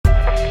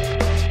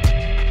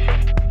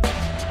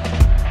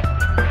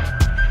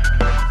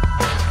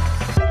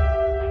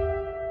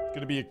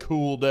a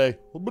cool day.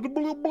 Here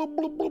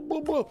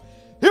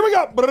we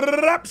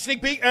go.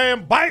 Sneak peek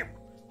and bam.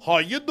 How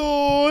you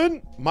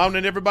doing?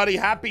 Morning, everybody.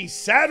 Happy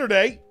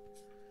Saturday.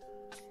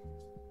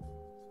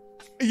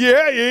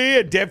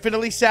 Yeah.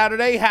 Definitely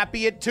Saturday.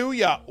 Happy it to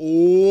ya.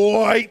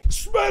 Wait.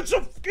 Smash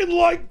the fucking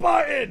like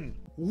button.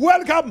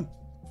 Welcome.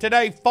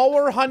 Today,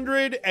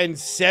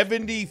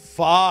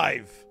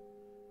 475.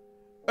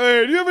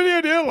 Hey, do you have any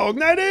idea how long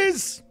that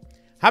is?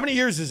 How many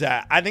years is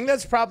that? I think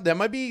that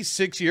might be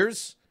 6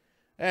 years.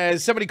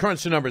 Somebody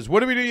crunch the numbers. What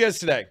did we do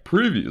yesterday?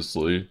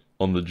 Previously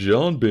on the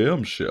John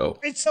Bam Show.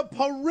 It's a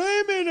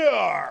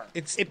perimeter.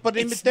 It's not.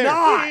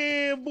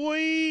 Yeah,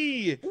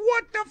 boy.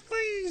 What the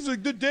freeze?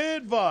 Like the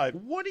dad vibe.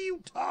 What are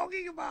you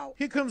talking about?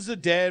 Here comes the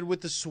dad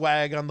with the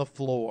swag on the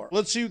floor.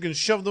 Let's see who can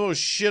shove the most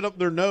shit up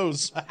their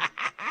nose.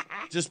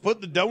 Just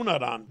put the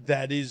donut on.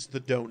 That is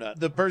the donut.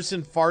 The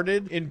person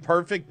farted in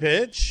perfect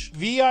pitch.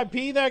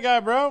 VIP that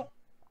guy, bro.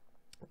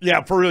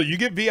 Yeah, for real. You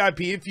get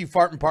VIP if you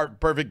fart in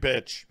perfect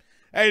pitch.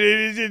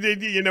 Hey,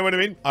 you know what I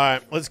mean? All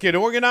right, let's get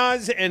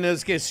organized and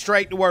let's get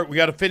straight to work. We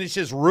got to finish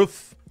this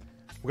roof.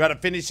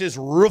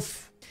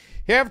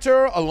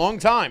 After a long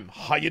time,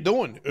 how you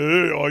doing?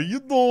 Hey, how you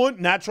doing?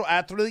 Natural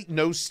athlete,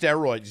 no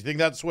steroids. You think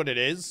that's what it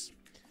is?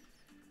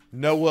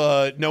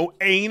 No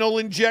anal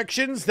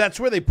injections. That's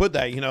where they put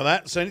that. You know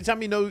that? So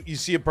anytime you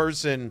see a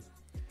person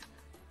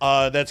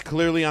that's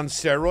clearly on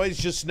steroids,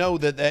 just know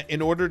that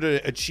in order to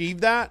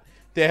achieve that,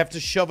 they have to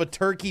shove a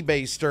turkey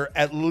baster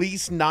at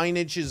least 9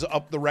 inches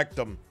up the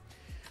rectum.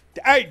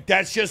 Hey,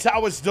 that's just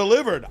how it's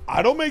delivered.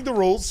 I don't make the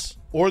rules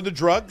or the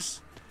drugs.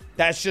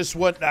 That's just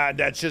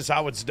that's just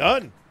how it's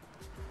done.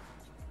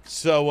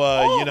 So,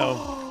 you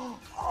know.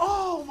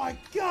 Oh, my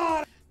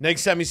God.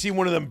 Next time you see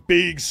one of them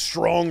big,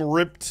 strong,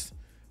 ripped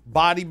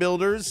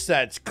bodybuilders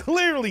that's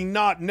clearly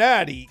not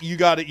natty, you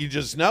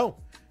just know.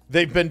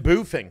 They've been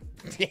boofing.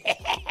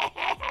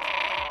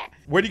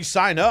 Where do you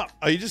sign up?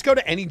 Oh, you just go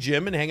to any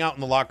gym and hang out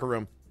in the locker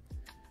room.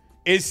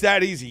 It's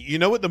that easy. You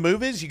know what the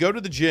move is? You go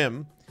to the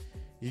gym,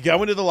 you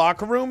go into the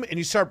locker room, and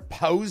you start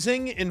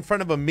posing in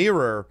front of a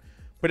mirror.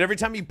 But every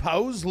time you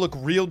pose, look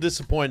real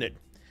disappointed.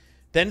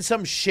 Then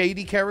some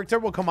shady character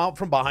will come out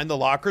from behind the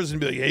lockers and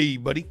be like, hey,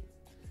 buddy,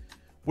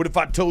 what if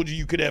I told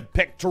you could have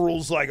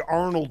pectorals like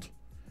Arnold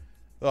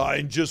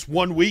in just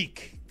 1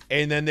 week?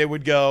 And then they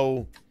would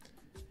go,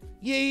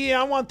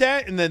 yeah, I want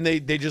that. And then they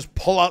just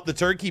pull out the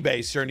turkey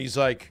baster, and he's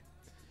like,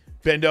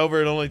 bend over,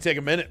 it'll only take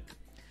a minute.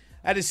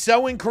 That is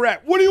so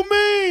incorrect. What do you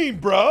mean,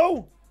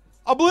 bro?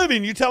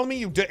 Oblivion, you telling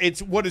me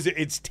what is it?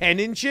 It's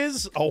 10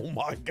 inches? Oh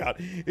my God.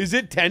 Is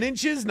it 10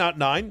 inches, not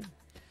 9?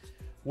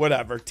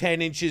 Whatever,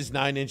 10 inches,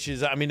 9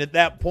 inches. I mean, at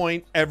that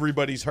point,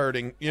 everybody's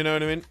hurting. You know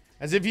what I mean?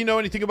 As if you know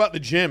anything about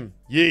the gym.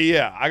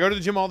 Yeah. I go to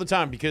the gym all the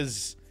time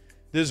because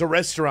there's a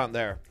restaurant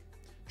there.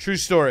 True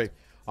story.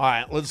 All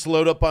right, let's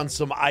load up on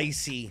some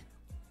icy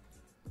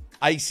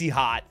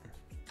hot.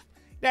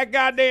 That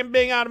goddamn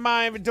thing out of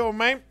my inventory,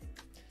 man.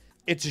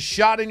 It's a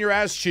shot in your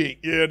ass cheek.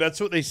 Yeah, that's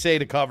what they say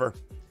to cover.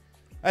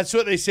 That's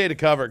what they say to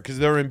cover because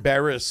they're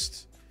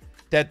embarrassed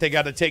that they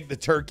got to take the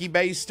turkey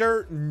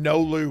baster. No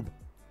lube.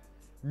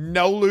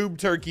 No lube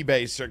turkey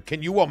baster.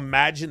 Can you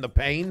imagine the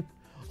pain?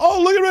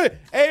 Oh, look at it.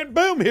 And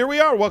boom, here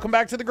we are. Welcome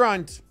back to the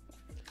grind.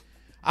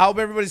 I hope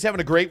everybody's having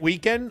a great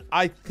weekend.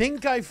 I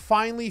think I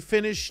finally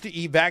finished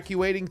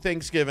evacuating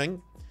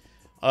Thanksgiving.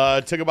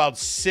 Took about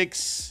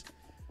 6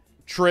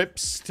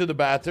 trips to the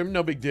bathroom.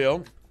 No big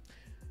deal.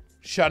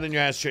 Shot in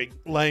your ass cheek.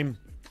 Lame.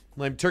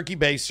 Turkey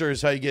baster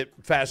is how you get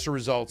faster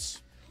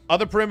results.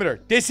 Other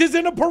perimeter. This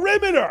isn't a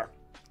perimeter.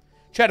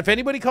 Chat, if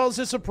anybody calls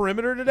this a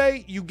perimeter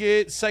today, you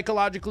get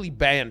psychologically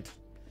banned.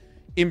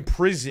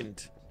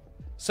 Imprisoned.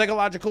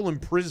 Psychological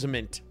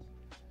imprisonment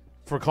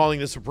for calling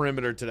this a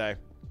perimeter today.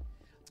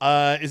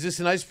 Is this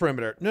a nice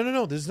perimeter?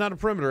 No. This is not a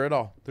perimeter at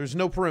all. There's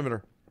no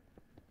perimeter.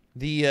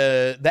 The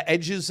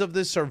edges of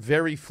this are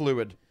very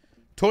fluid.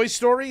 Toy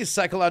Story is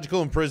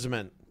psychological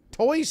imprisonment.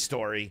 Toy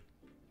Story?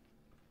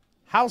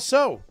 How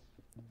so?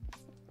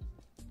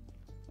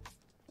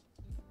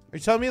 Are you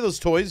telling me those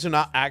toys are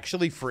not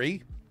actually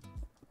free?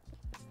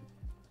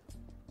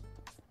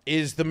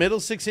 Is the middle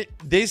 16?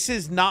 This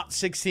is not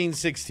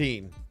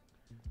 1616.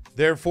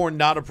 Therefore,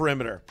 not a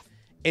perimeter.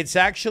 It's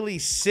actually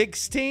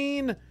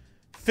 16,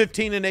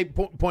 15, and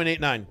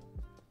 8.89.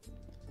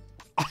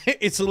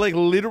 It's like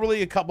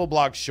literally a couple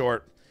blocks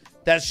short.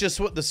 That's just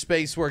what the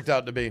space worked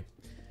out to be.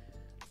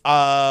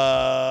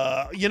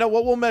 You know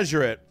what? We'll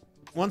measure it.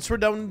 Once we're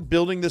done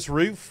building this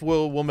roof,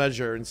 we'll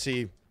measure and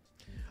see.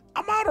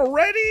 I'm out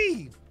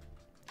already.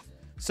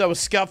 So a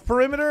scuff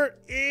perimeter,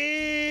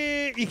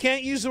 you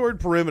can't use the word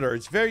perimeter.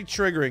 It's very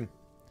triggering.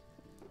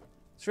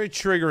 It's very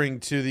triggering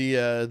to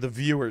the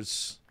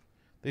viewers.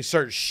 They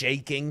start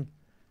shaking.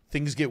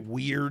 Things get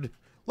weird.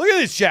 Look at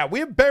this, chat. We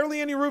have barely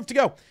any roof to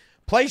go.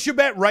 Place your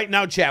bet right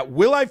now, chat.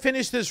 Will I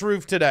finish this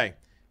roof today?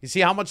 You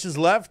see how much is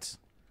left?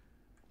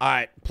 All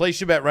right,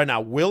 place your bet right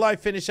now. Will I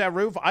finish that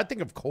roof? I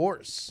think of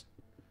course.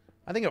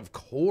 Of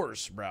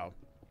course, bro.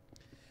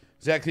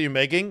 Exactly, you're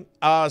making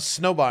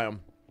snow biome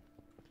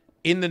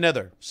in the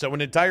nether. So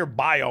an entire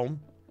biome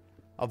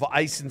of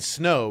ice and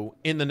snow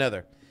in the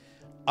nether.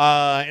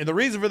 And the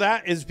reason for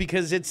that is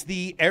because it's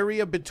the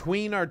area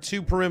between our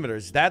two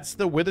perimeters. That's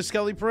the Wither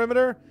Skelly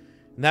perimeter,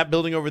 and that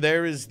building over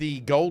there is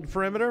the gold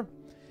perimeter.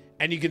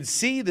 And you can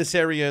see this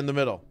area in the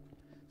middle.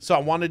 So I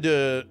wanted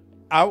to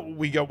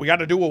we got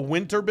to do a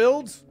winter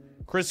build,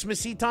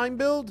 Christmassy time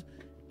build.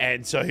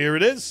 And so here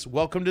it is.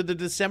 Welcome to the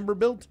December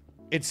build.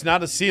 It's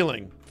not a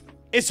ceiling.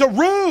 It's a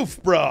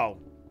roof, bro.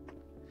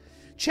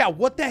 Chat,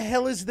 what the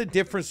hell is the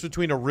difference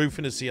between a roof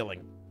and a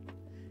ceiling?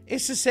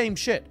 It's the same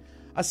shit.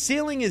 A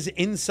ceiling is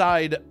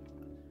inside,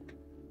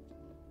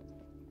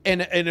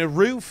 and a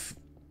roof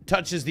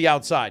touches the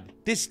outside.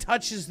 This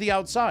touches the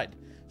outside.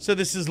 So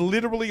this is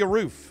literally a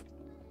roof.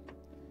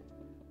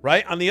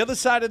 Right? On the other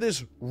side of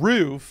this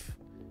roof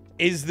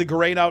is the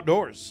great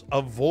outdoors,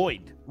 a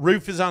void.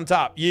 Roof is on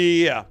top.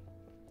 Yeah.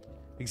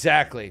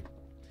 Exactly.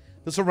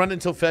 This will run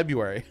until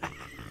February.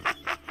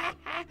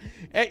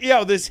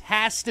 Yo, this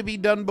has to be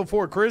done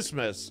before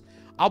Christmas.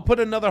 I'll put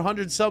another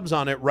 100 subs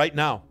on it right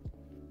now.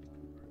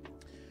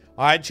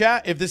 All right,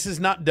 chat. If this is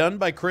not done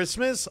by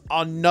Christmas,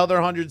 another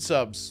 100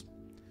 subs.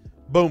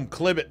 Boom,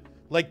 clip it.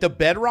 Like the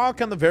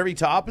bedrock on the very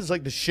top is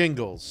like the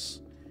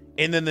shingles.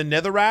 And then the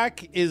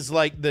netherrack is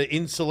like the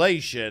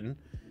insulation.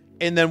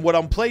 And then what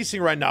I'm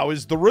placing right now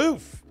is the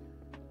roof.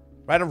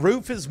 Right? A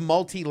roof is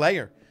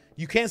multi-layer.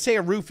 You can't say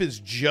a roof is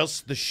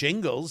just the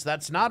shingles.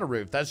 That's not a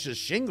roof. That's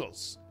just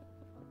shingles.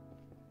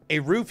 A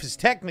roof is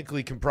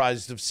technically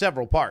comprised of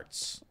several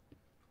parts.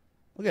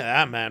 Look at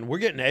that, man. We're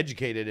getting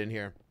educated in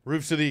here.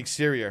 Roofs are the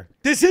exterior.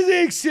 This is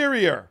the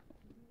exterior.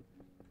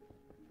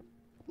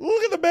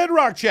 Look at the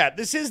bedrock, chat.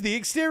 This is the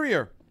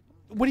exterior.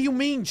 What do you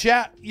mean,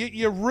 chat?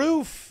 Your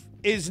roof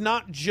is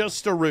not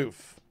just a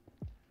roof.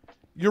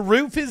 Your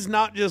roof is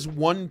not just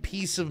one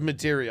piece of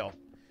material.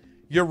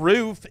 Your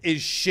roof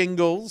is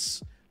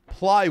shingles,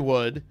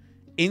 plywood,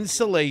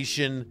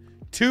 insulation,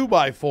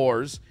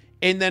 2x4s,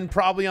 and then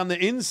probably on the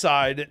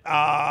inside,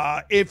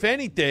 if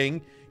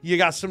anything, you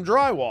got some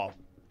drywall.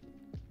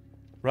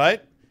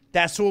 Right?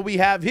 That's what we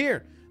have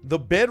here. The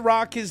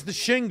bedrock is the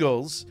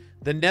shingles,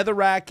 the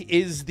netherrack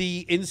is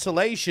the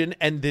insulation,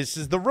 and this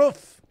is the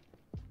roof.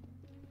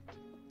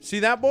 See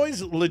that,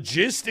 boys?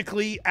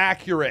 Logistically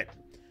accurate.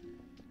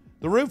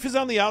 The roof is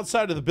on the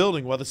outside of the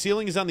building while the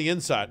ceiling is on the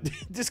inside.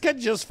 This guy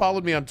just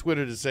followed me on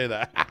Twitter to say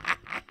that.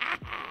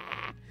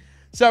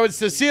 So it's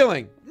the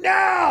ceiling.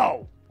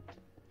 No!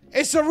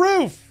 It's a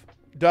roof.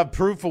 Do I have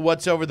proof of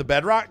what's over the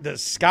bedrock? The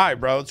sky,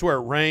 bro. It's where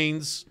it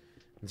rains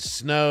and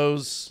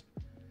snows.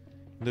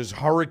 And there's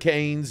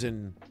hurricanes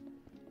and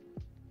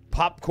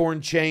popcorn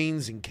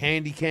chains and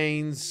candy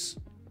canes.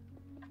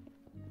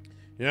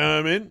 You know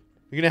what I mean?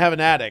 You're going to have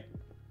an attic.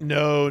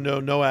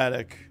 No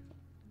attic.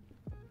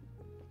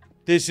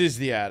 This is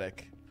the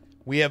attic.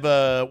 We have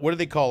a, what do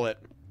they call it?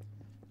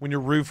 When your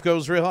roof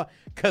goes real high?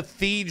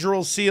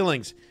 Cathedral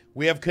ceilings.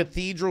 We have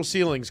cathedral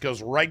ceilings.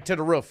 Goes right to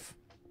the roof.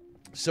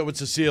 So it's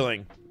a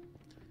ceiling.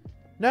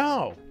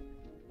 No.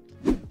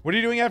 What are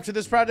you doing after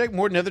this project?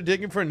 More nether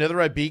digging for a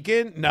netherite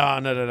beacon? No.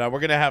 We're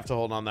going to have to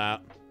hold on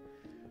that.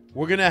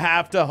 We're going to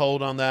have to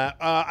hold on that.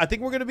 I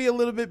think we're going to be a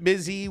little bit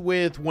busy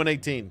with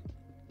 118.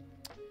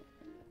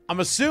 I'm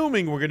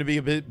assuming we're going to be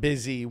a bit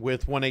busy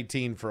with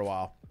 118 for a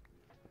while.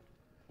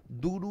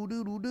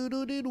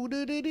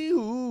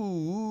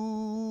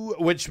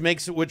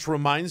 Which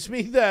reminds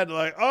me that,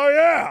 like, oh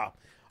yeah,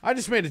 I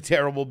just made a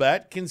terrible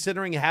bet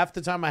considering half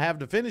the time I have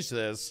to finish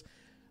this.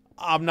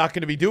 I'm not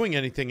going to be doing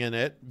anything in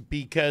it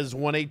because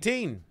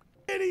 118.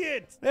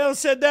 Idiot! They all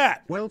said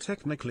that. Well,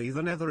 technically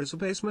the nether is a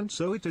basement,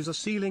 so it is a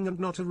ceiling and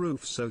not a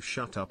roof, so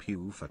shut up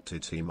you fat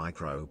titty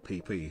micro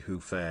pp who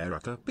fare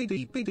at a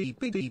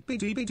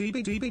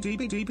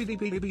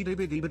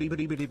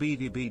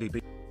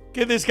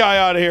Get this guy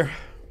out of here.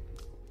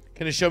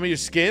 Can you show me your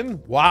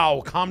skin?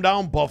 Wow, calm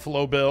down,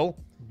 Buffalo Bill.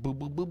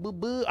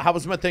 How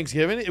was my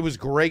Thanksgiving? It was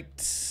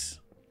great.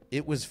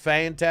 It was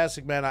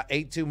fantastic, man. I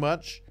ate too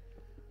much.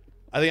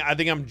 I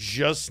think I'm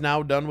just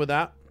now done with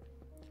that.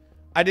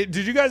 Did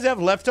you guys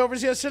have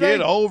leftovers yesterday?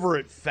 Get over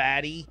it,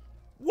 fatty.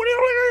 What do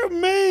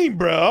you mean,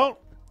 bro?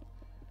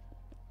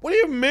 What do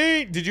you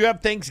mean? Did you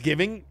have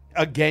Thanksgiving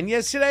again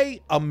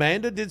yesterday?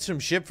 Amanda did some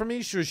shit for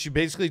me. She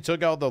basically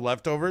took out the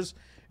leftovers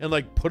and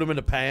like put them in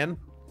a pan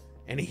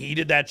and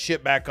heated that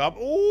shit back up.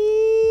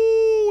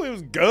 Ooh, it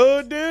was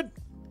good, dude.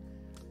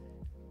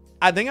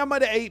 I think I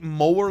might have ate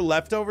more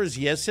leftovers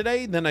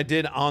yesterday than I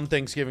did on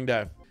Thanksgiving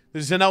Day.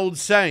 There's an old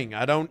saying,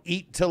 I don't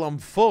eat till I'm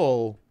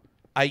full.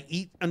 I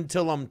eat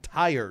until I'm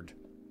tired.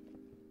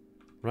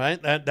 Right?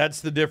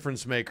 That's the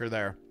difference maker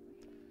there.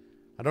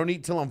 I don't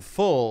eat till I'm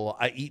full.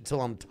 I eat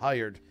till I'm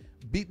tired.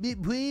 Eat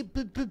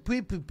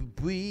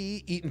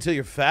until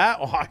you're fat.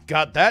 Oh, I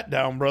got that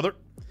down, brother.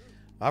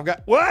 I've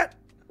got... What?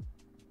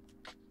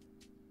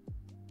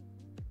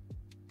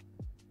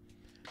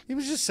 He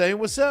was just saying,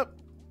 what's up?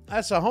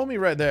 That's a homie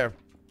right there.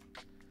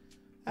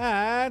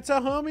 That's a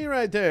homie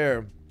right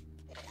there.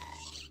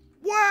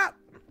 What?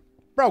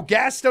 Bro,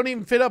 gas don't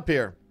even fit up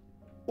here.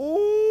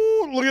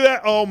 Ooh, look at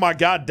that. Oh, my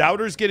God.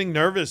 Doubter's getting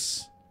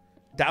nervous.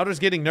 Doubter's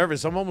getting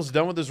nervous. I'm almost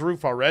done with this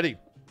roof already.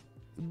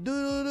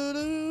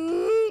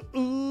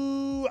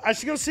 Ooh, I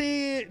should go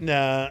see.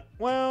 Nah.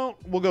 Well,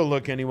 we'll go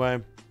look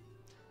anyway.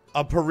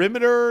 A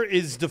perimeter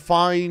is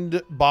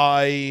defined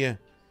by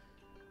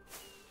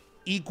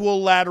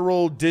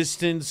equilateral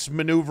distance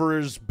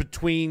maneuvers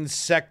between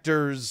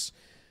sectors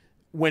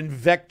when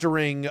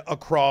vectoring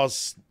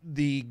across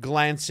the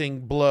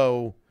glancing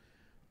blow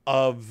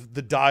of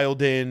the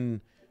dialed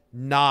in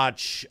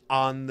notch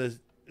on the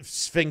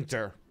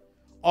sphincter.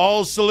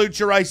 All salute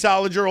your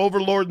iceologer,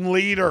 overlord, and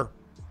leader.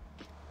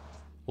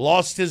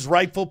 Lost his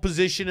rightful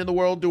position in the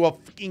world to a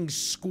fucking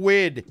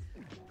squid.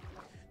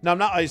 No, I'm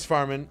not ice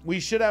farming. We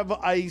should have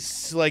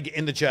ice, like,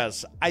 in the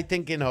chest. I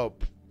think and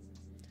hope.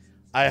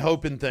 I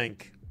hope and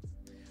think.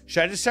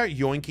 Should I just start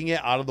yoinking it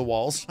out of the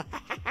walls?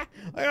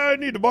 I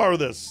need to borrow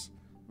this.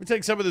 Let me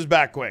take some of this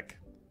back quick.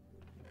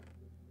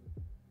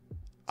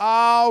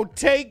 Oh,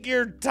 take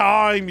your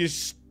time, you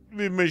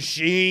stupid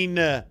machine.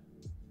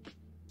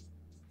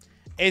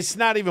 It's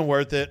not even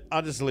worth it.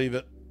 I'll just leave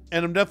it.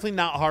 And I'm definitely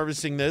not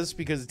harvesting this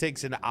because it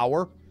takes an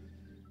hour.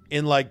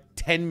 In like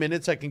 10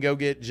 minutes, I can go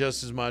get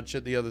just as much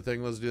at the other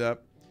thing. Let's do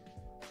that.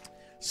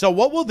 So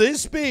what will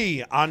this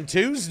be on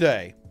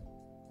Tuesday?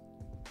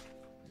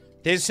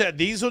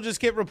 These will just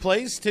get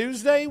replaced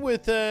Tuesday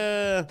with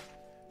dem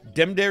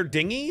dare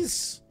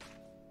dinghies?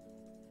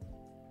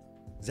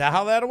 Is that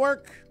how that'll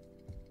work?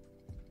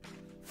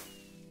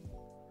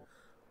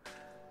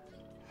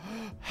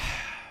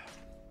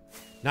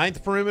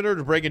 Ninth perimeter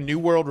to break a new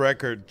world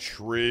record.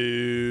 True.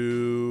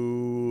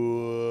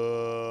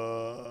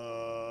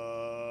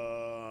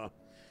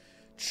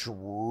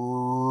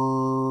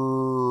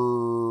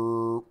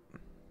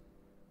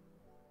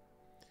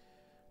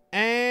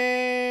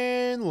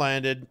 And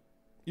landed.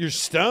 You're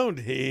stoned.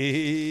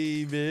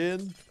 Hey,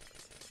 man.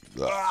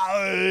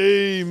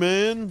 Hey,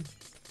 man.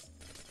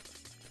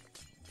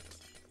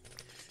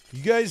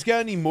 You guys got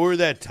any more of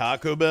that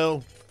Taco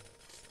Bell?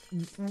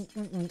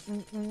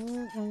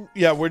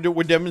 Yeah, we're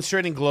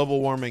demonstrating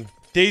global warming.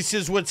 This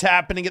is what's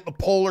happening at the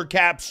Polar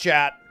Caps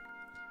chat.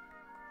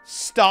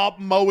 Stop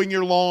mowing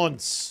your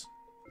lawns.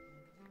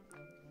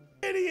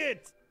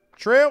 Idiot.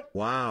 True.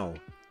 Wow.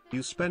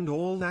 You spend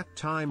all that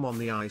time on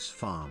the ice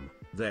farm,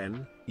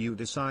 then you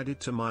decided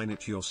to mine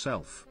it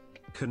yourself.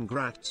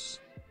 Congrats.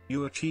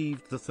 You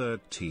achieved the 3rd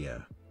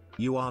tier.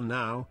 You are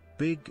now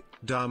big,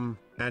 dumb,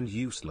 and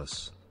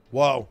useless.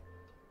 Whoa.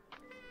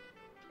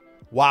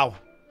 Wow.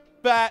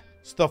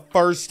 It's the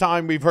first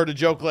time we've heard a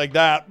joke like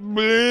that.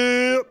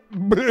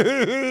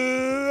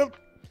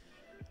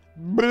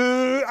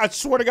 I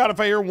swear to God, if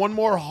I hear one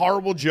more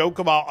horrible joke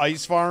about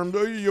ice farm,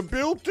 you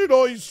built an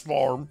ice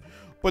farm,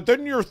 but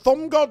then your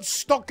thumb got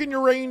stuck in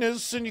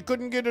Uranus and you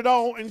couldn't get it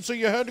out, and so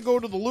you had to go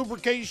to the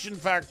lubrication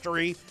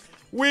factory.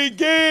 We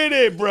get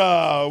it,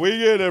 bro. We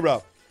get it,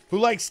 bro. Who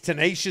likes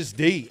Tenacious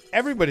D?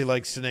 Everybody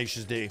likes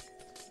Tenacious D.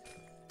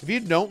 If you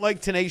don't like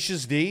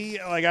Tenacious D,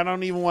 like, I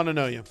don't even want to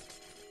know you.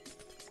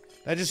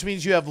 That just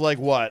means you have, like,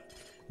 what?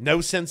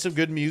 No sense of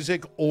good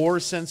music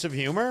or sense of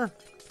humor?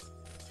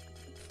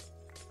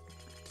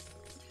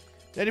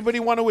 Anybody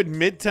want to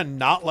admit to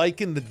not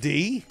liking the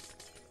D?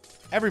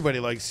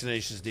 Everybody likes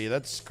Tenacious D.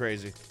 That's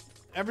crazy.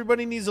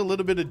 Everybody needs a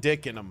little bit of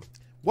dick in them.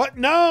 What?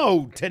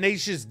 No!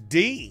 Tenacious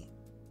D.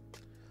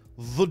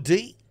 The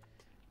D.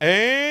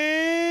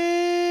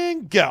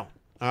 And go. All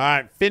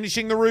right,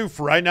 finishing the roof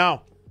right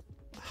now.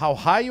 How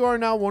high you are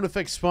now won't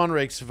affect spawn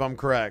rates if I'm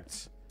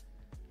correct.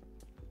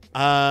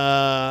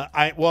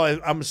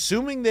 I'm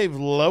assuming they've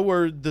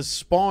lowered the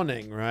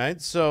spawning, right?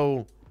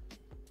 So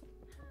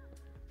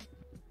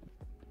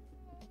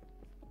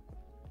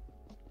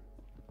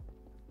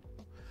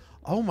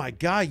oh my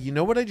God, you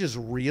know what I just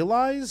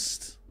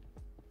realized?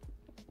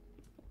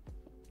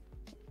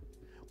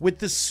 With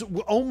this,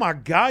 oh my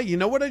God, you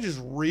know what I just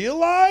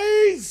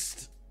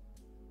realized?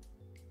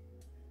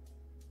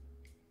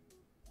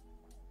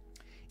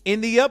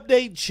 In the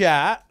update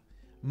chat,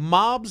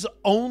 mobs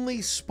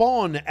only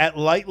spawn at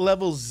light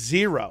level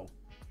 0.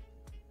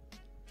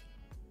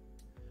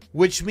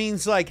 Which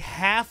means like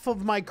half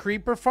of my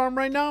creeper farm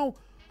right now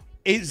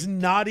is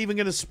not even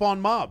going to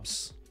spawn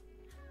mobs.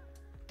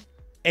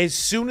 As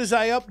soon as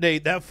I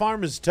update, that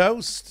farm is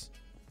toast.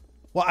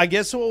 Well, I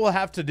guess what we'll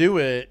have to do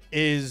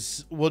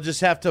is we'll just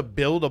have to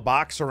build a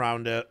box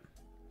around it.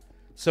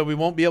 So we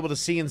won't be able to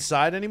see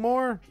inside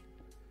anymore.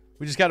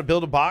 We just got to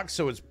build a box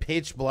so it's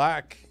pitch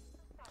black.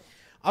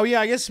 Oh,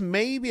 yeah, I guess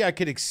maybe I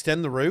could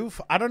extend the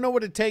roof. I don't know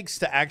what it takes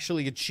to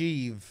actually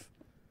achieve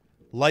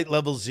light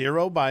level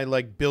 0 by,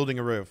 like, building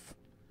a roof.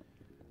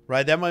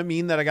 Right? That might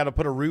mean that I got to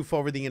put a roof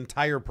over the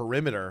entire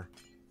perimeter.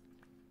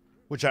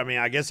 Which, I mean,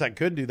 I guess I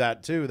could do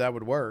that, too. That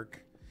would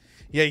work.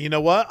 Yeah, you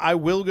know what? I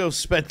will go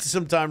spend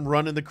some time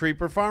running the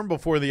creeper farm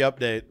before the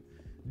update.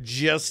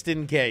 Just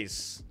in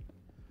case.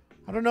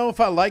 I don't know if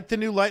I like the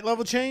new light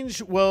level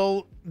change.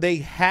 Well, they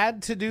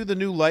had to do the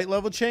new light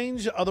level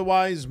change.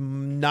 Otherwise,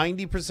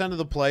 90% of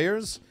the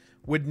players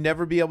would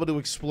never be able to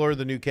explore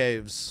the new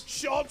caves.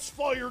 Shots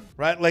fired.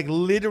 Right? Like,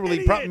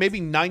 literally, maybe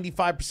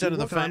 95% of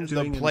the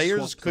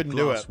players couldn't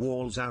do it.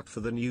 Walls out for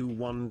the new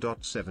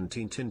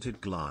 1.17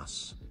 tinted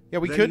glass. Yeah,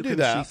 we Then could you do can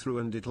that. see through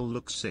and it'll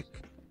look sick.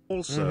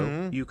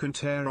 Also, you can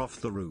tear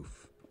off the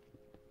roof.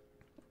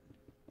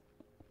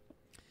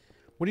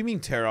 What do you mean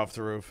tear off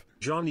the roof?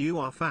 John, you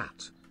are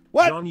fat.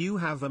 What? John, you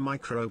have a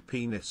micro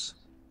penis.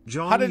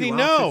 John, How did he you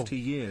know? are 50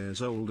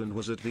 years old and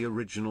was at the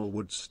original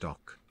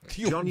Woodstock.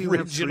 The John, you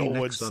have 3 original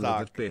necks under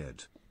Woodstock. that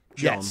beard.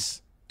 John,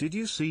 Yes. did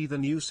you see the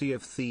new Sea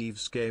of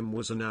Thieves game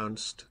was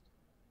announced?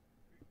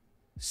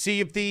 See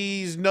if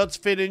these nuts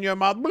fit in your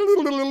mouth.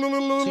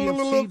 Sea of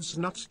Thieves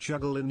nuts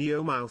juggle in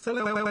your mouth.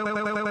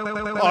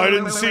 I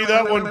didn't see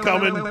that one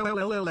coming. I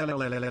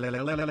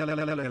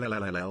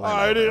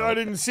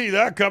didn't see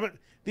that coming.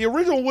 The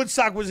original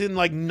Woodstock was in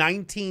like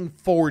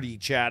 1940,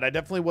 Chad. I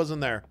definitely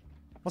wasn't there.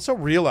 Also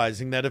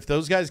realizing that if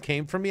those guys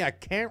came for me, I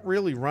can't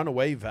really run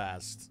away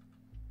fast.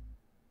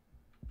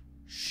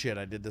 Shit,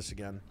 I did this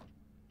again.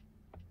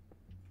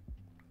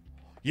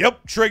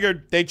 Yep,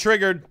 triggered. They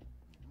triggered.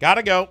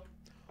 Gotta go.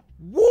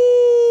 Woo!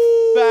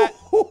 Fat.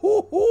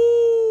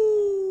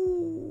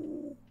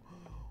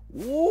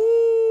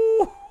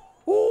 Woo!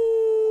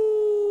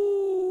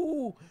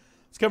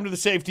 Let's come to the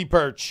safety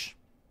perch.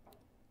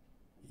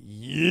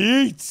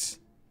 Yeet.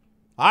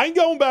 I ain't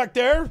going back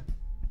there.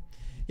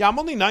 Yeah, I'm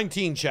only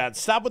 19, Chad.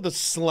 Stop with the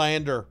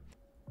slander.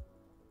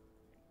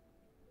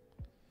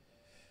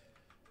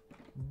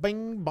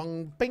 Bing,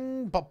 bong,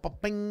 bing, ba, ba,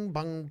 bing,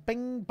 bong,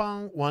 bing,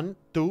 bong. 1,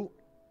 2,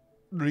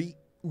 3,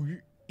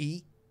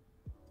 e.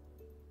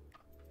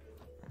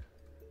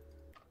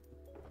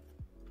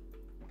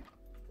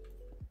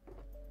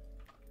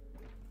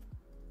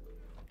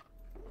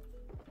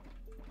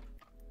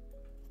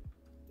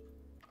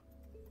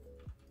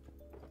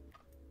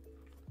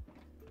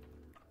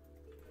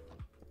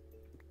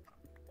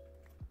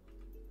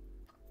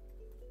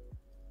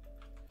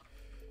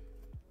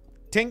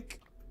 Tink.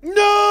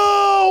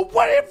 No!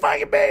 What if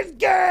fucking miss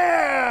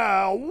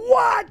girl?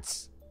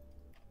 What?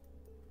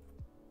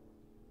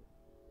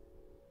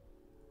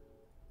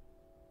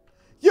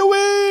 You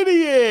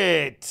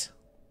idiot!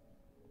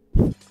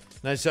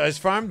 Nice size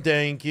farm.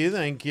 Thank you.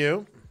 Thank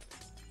you.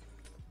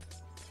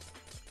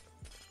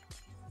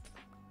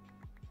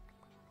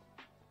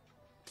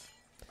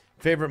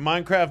 Favorite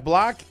Minecraft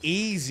block?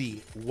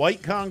 Easy.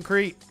 White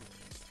concrete.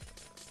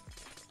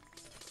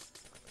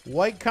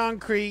 White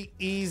concrete,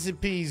 easy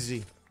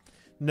peasy.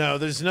 No,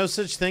 there's no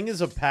such thing as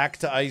a pack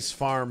to ice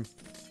farm.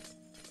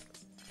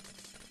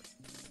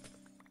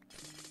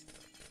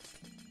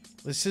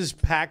 This is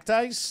packed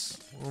ice?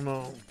 Oh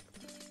no.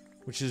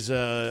 Which is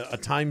a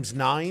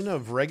 ×9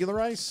 of regular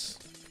ice.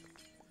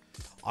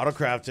 Auto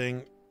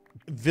crafting.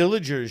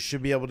 Villagers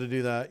should be able to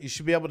do that. You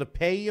should be able to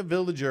pay a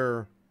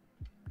villager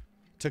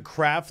to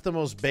craft the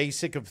most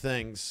basic of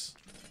things.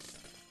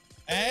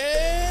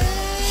 And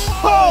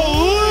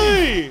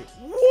holy!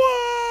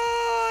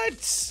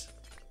 What?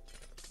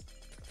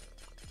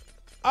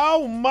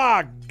 Oh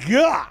my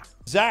God.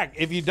 Zach,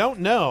 if you don't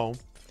know,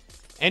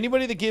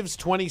 anybody that gives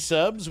 20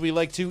 subs, we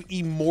like to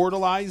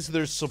immortalize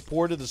their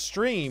support of the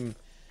stream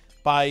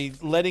by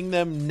letting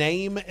them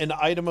name an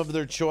item of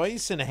their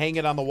choice and hang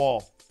it on the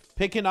wall.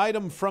 Pick an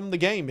item from the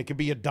game. It could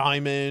be a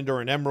diamond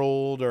or an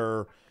emerald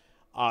or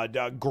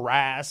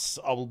grass,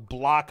 a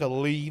block of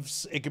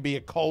leaves. It could be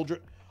a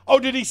cauldron. Oh,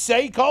 did he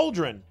say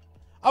cauldron?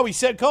 Oh, he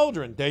said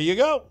cauldron. There you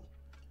go.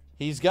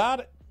 He's got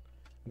it.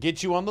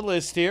 Get you on the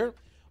list here.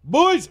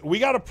 Boys, we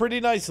got a pretty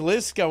nice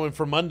list going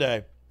for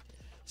Monday.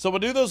 So we'll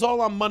do those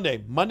all on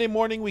Monday. Monday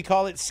morning, we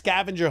call it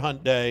Scavenger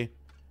Hunt Day.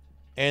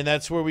 And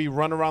that's where we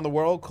run around the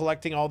world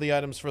collecting all the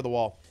items for the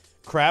wall.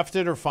 Craft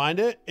it or find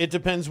it. It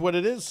depends what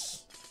it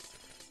is.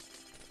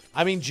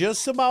 I mean,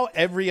 just about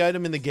every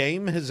item in the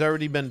game has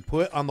already been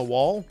put on the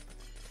wall.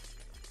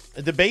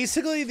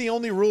 Basically, the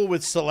only rule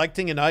with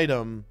selecting an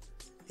item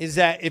is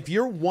that if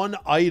your one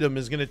item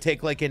is going to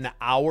take like an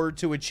hour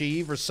to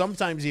achieve or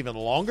sometimes even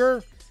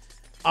longer,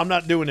 I'm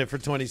not doing it for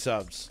 20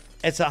 subs.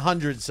 It's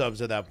 100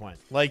 subs at that point.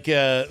 Like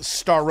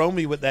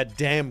Staromi with that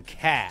damn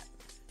cat.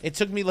 It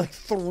took me like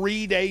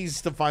 3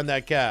 days to find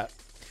that cat.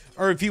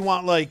 Or if you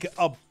want like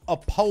a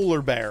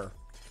polar bear,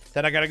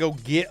 that I got to go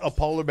get a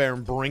polar bear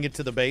and bring it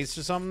to the base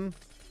or something.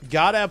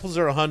 God apples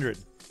are 100.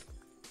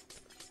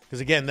 Because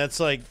again, that's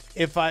like,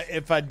 if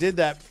I did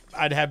that,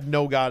 I'd have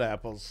no God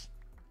apples.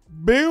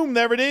 Boom,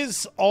 there it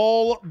is.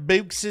 All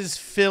Bukes is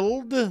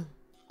filled.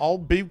 All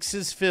Bukes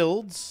is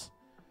filled.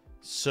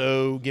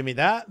 So give me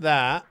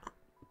that.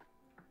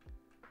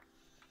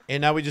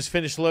 And now we just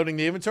finished loading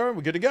the inventory.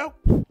 We're good to go.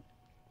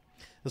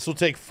 This will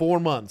take 4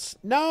 months.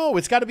 No,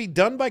 it's got to be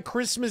done by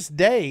Christmas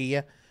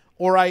Day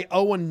or I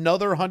owe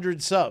another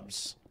 100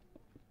 subs.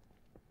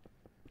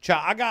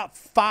 Child, I got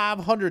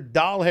 500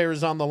 doll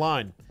hairs on the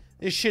line.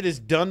 This shit is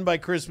done by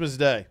Christmas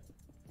Day.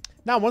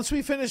 Now, once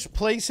we finish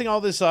placing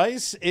all this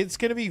ice, it's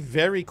going to be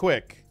very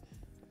quick.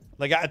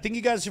 Like, I think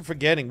you guys are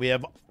forgetting. We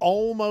have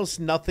almost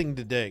nothing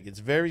to dig. It's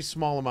very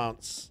small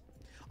amounts.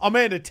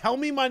 Amanda, tell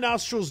me my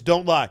nostrils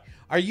don't lie.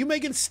 Are you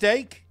making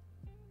steak?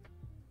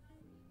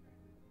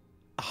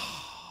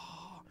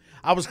 Oh,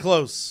 I was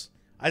close.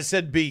 I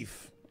said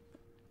beef.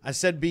 I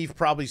said beef,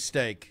 probably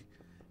steak.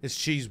 It's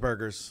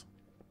cheeseburgers.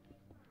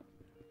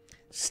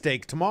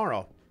 steak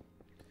tomorrow.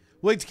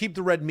 We like to keep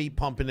the red meat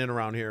pumping in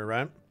around here,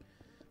 right?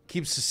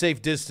 Keeps a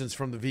safe distance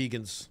from the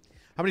vegans.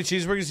 How many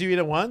cheeseburgers do you eat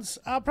at once?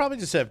 I'll probably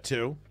just have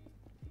 2.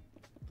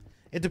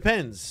 It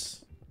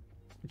depends.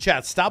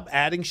 Chat, stop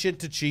adding shit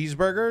to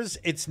cheeseburgers.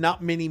 It's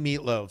not mini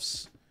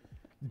meatloafs.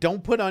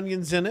 Don't put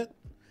onions in it.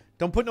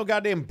 Don't put no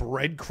goddamn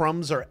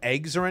breadcrumbs or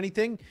eggs or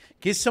anything.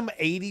 Get some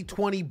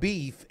 80-20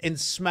 beef and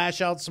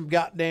smash out some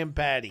goddamn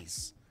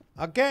patties.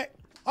 Okay?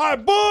 All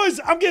right, boys,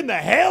 I'm getting the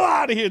hell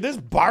out of here. There's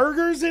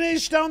burgers and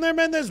ish down there,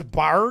 man. There's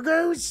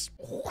burgers.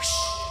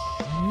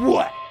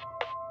 What?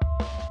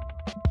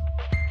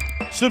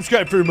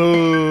 Subscribe for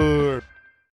more.